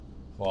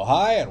Well,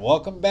 hi, and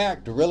welcome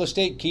back to Real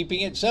Estate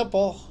Keeping It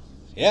Simple.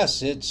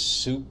 Yes, it's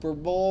Super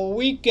Bowl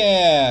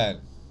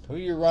weekend. Who are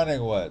you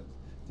running with?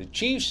 The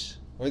Chiefs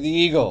or the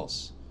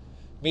Eagles?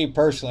 Me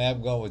personally,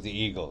 I'm going with the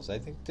Eagles. I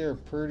think they're a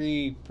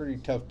pretty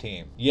tough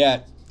team.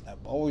 Yet,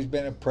 I've always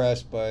been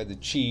impressed by the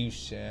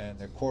Chiefs and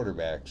their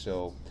quarterback.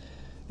 So,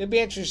 it'll be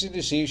interesting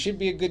to see. It should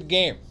be a good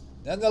game.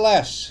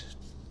 Nonetheless,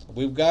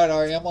 we've got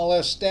our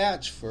MLS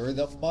stats for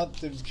the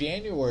month of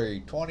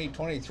January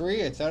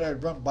 2023. I thought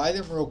I'd run by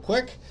them real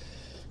quick.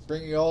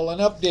 Bring you all an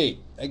update.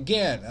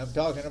 Again, I'm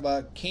talking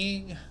about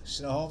King,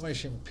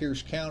 Snohomish, and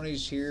Pierce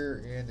counties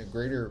here in the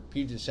greater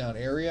Puget Sound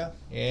area.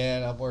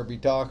 And I'm going to be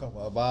talking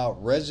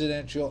about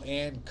residential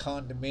and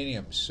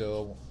condominiums.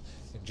 So,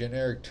 in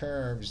generic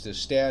terms, the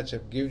stats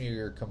I'm giving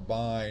you are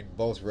combined,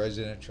 both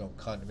residential and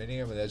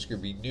condominium, and that's going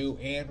to be new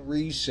and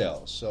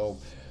resale. So,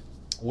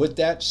 with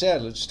that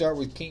said, let's start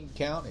with King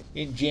County.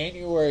 In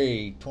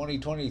January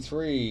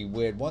 2023,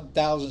 we had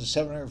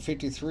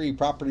 1,753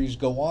 properties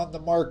go on the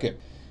market.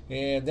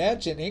 And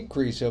that's an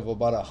increase of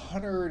about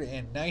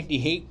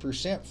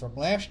 198% from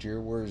last year,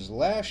 whereas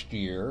last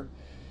year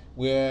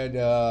we had,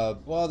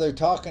 they're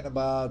talking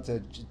about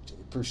the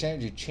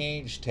percentage of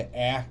change to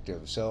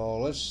active. So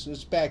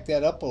let's back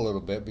that up a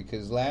little bit,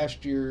 because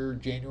last year,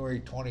 January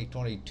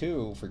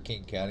 2022, for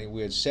King County,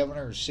 we had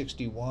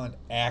 761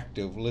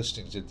 active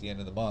listings at the end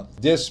of the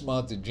month. This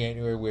month in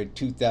January, we had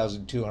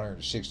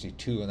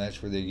 2,262, and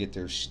that's where they get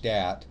their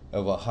stat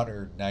of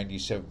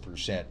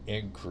 197%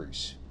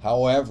 increase.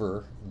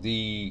 However,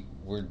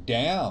 we're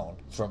down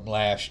from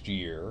last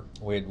year.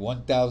 We had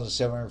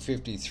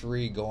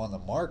 1,753 go on the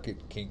market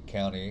in King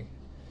County,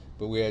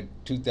 but we had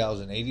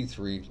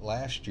 2,083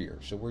 last year.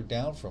 So we're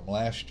down from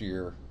last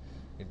year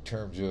in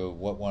terms of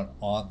what went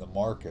on the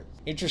market.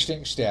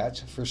 Interesting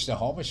stats for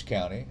Snohomish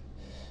County.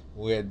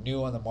 We had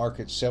new on the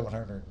market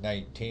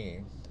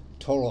 719.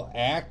 Total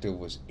active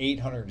was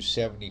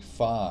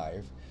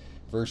 875.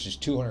 Versus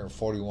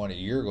 241 a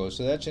year ago,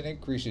 so that's an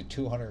increase of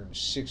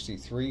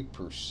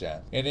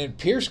 263%. And in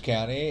Pierce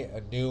County,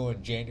 a new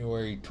in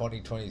January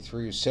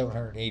 2023 is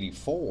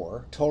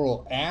 784.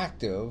 Total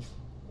active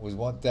was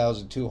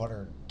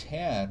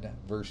 1,210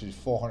 versus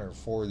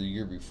 404 the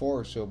year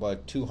before, so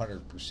about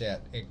 200%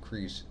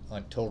 increase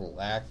on total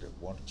active.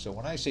 So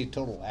when I say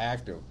total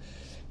active,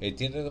 at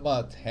the end of the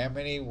month, how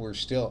many were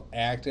still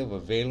active,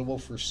 available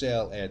for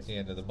sale at the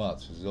end of the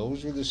month? So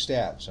those were the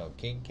stats. So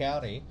King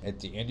County, at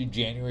the end of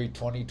January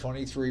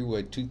 2023, we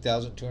had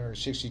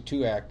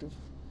 2,262 active.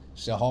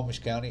 Snohomish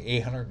County,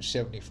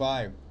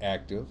 875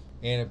 active.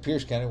 And in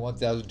Pierce County,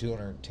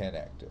 1,210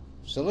 active.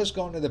 So let's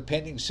go into the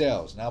pending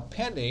sales. Now,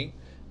 pending,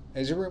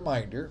 as a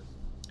reminder,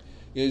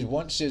 is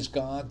once it's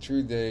gone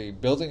through the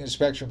building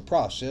inspection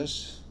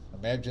process.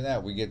 Imagine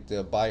that. We get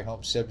the buy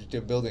home subject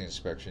to building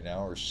inspection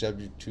now, or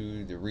subject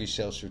to the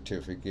resale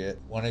certificate.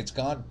 When it's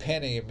gone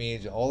pending, it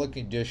means all the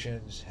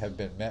conditions have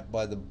been met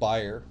by the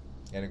buyer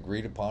and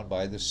agreed upon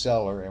by the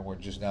seller, and we're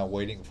just now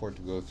waiting for it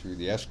to go through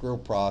the escrow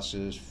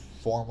process,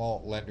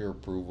 formal lender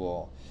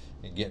approval,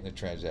 and getting the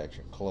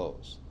transaction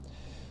closed.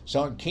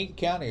 So in King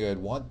County, we had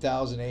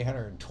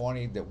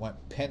 1,820 that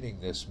went pending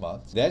this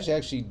month. That's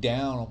actually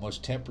down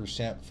almost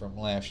 10% from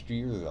last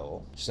year,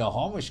 though.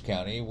 Snohomish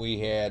County, we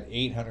had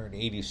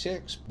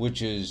 886,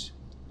 which is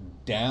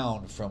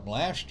down from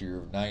last year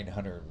of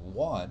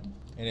 901.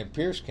 And in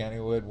Pierce County,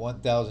 we had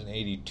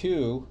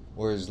 1,082,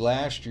 whereas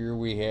last year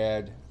we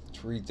had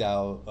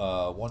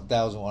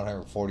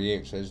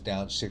 1,148, so that's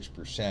down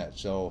 6%.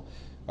 So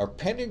our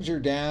pendings are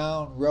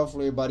down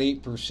roughly about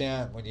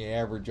 8% when you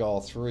average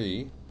all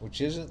three,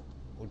 which isn't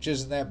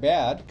that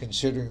bad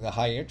considering the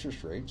high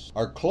interest rates.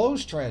 Our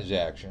closed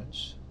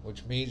transactions,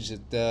 which means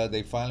that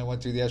they finally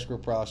went through the escrow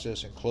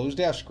process and closed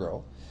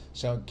escrow.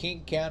 So in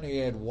King County,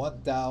 you had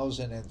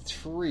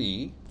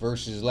 1,003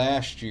 versus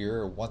last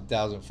year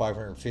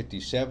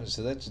 1,557,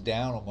 so that's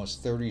down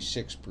almost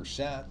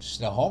 36%.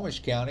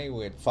 Snohomish County,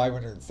 we had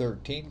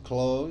 513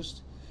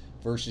 closed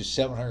versus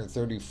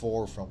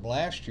 734 from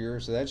last year,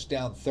 so that's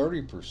down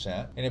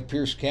 30%. And in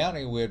Pierce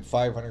County, we had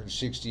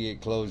 568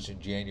 closed in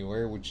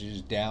January, which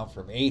is down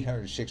from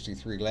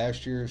 863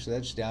 last year, so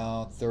that's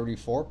down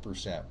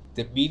 34%.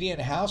 The median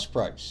house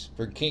price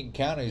for King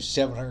County is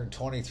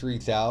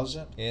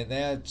 $723,000, and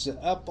that's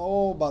up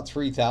about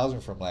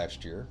 $3,000 from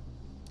last year.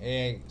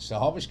 And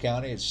Snohomish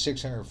County, it's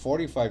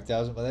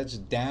 $645,000, but that's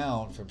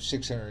down from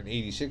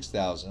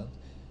 $686,000.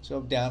 So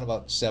down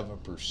about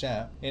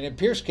 7%. And in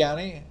Pierce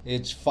County,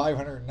 it's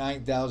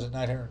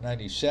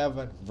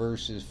 $509,997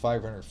 versus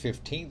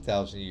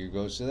 $515,000 a year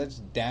ago. So that's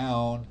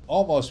down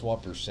almost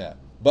 1%.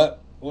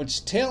 But what's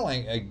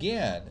telling,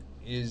 again,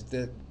 is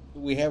that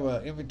we have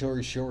an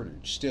inventory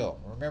shortage still.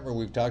 Remember,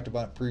 we've talked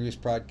about in previous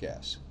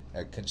podcasts.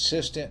 A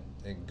consistent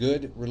and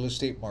good real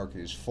estate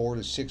market is 4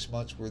 to 6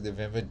 months worth of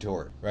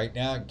inventory. Right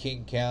now in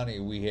King County,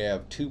 we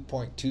have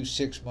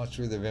 2.26 months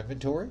worth of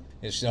inventory.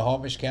 In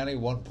Snohomish County,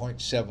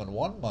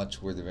 1.71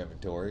 months worth of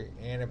inventory.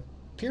 And in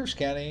Pierce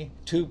County,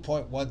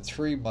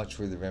 2.13 months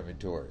worth of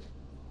inventory.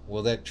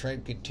 Will that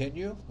trend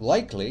continue?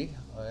 Likely.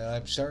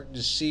 I'm starting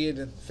to see it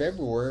in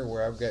February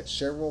where I've got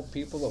several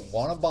people that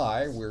want to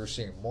buy. We're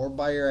seeing more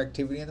buyer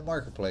activity in the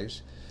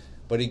marketplace.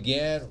 But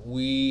again,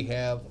 we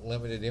have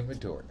limited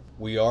inventory.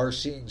 We are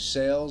seeing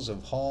sales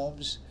of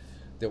homes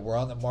that were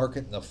on the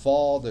market in the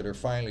fall that are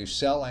finally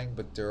selling,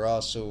 but they're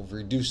also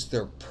reduced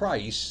their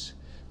price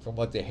from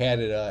what they had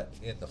it at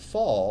in the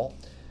fall,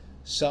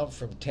 some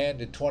from 10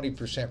 to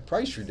 20%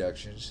 price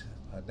reductions.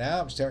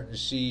 Now I'm starting to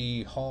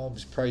see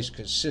homes priced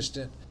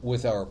consistent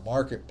with our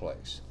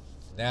marketplace.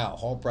 Now,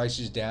 home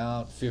prices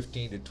down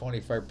 15 to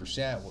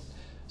 25%.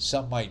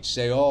 Some might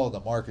say, oh,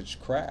 the market's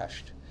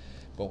crashed.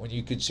 But when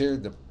you consider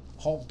the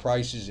home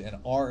prices in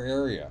our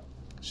area,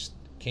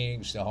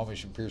 King,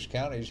 Snohomish, and Pierce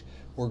counties,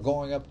 were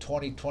going up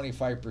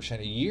 20-25%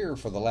 a year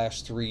for the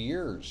last 3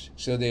 years.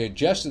 So they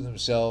adjusted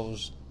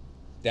themselves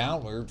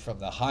downward from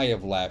the high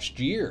of last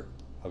year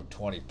of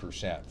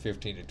 20%,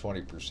 15 to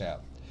 20%.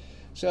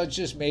 So it's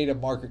just made a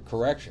market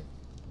correction.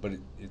 But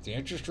if the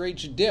interest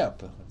rates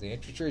dip, if the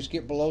interest rates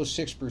get below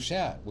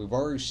 6%, we've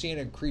already seen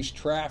increased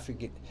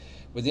traffic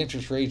with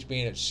interest rates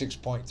being at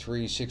 6.3,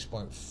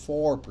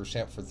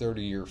 6.4% for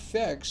 30-year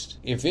fixed.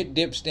 If it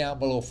dips down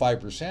below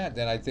 5%,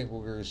 then I think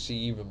we're going to see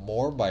even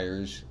more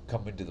buyers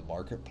come into the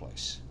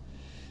marketplace.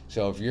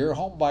 So if you're a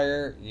home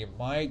buyer, you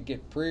might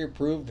get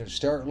pre-approved and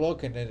start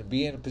looking and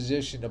be in a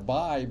position to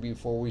buy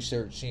before we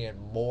start seeing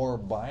more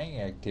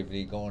buying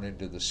activity going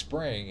into the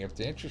spring if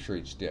the interest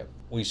rates dip.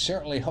 We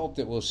certainly hope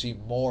that we'll see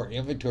more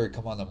inventory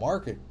come on the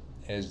market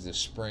as the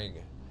spring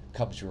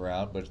comes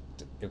around, but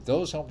if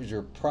those homes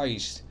are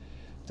priced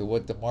to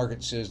what the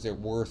market says they're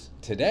worth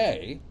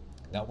today,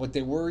 not what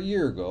they were a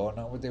year ago,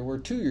 not what they were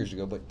 2 years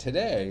ago, but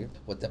today,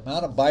 with the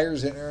amount of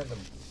buyers in there and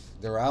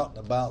they're out and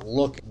about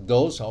looking,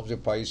 those homes will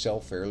probably sell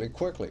fairly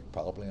quickly,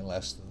 probably in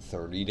less than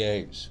 30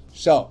 days.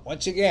 So,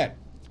 once again,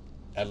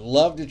 I'd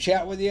love to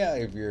chat with you.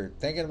 If you're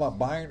thinking about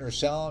buying or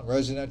selling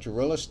residential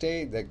real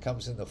estate, that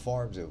comes in the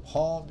forms of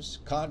homes,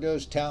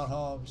 condos,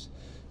 townhomes,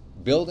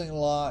 building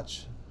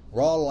lots,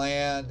 raw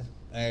land.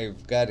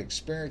 I've got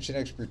experience and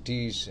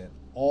expertise in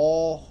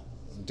all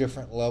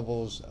different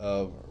levels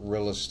of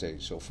real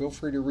estate. So feel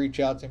free to reach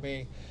out to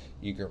me.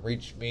 You can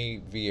reach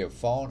me via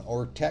phone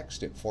or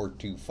text at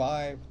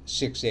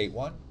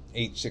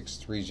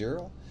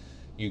 425-681-8630.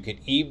 You can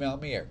email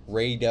me at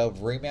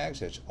raydoveremax,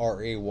 that's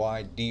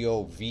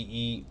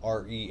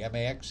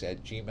RAYDOVEREMAX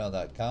at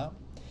gmail.com.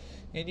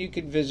 And you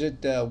can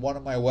visit one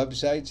of my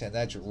websites, and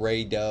that's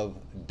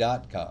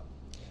raydove.com.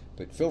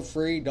 But feel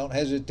free, don't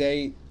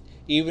hesitate.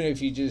 Even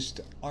if you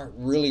just aren't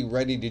really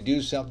ready to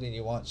do something,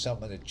 you want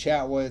someone to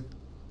chat with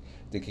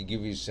that can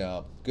give you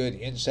some good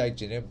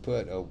insights and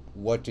input of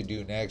what to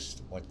do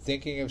next when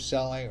thinking of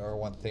selling or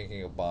when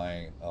thinking of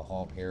buying a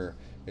home here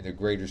in the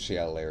greater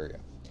Seattle area.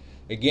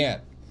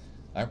 Again,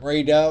 I'm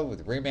Ray Dove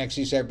with Remax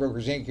Eastside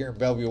Brokers Inc. here in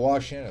Bellevue,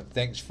 Washington, and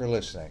thanks for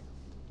listening.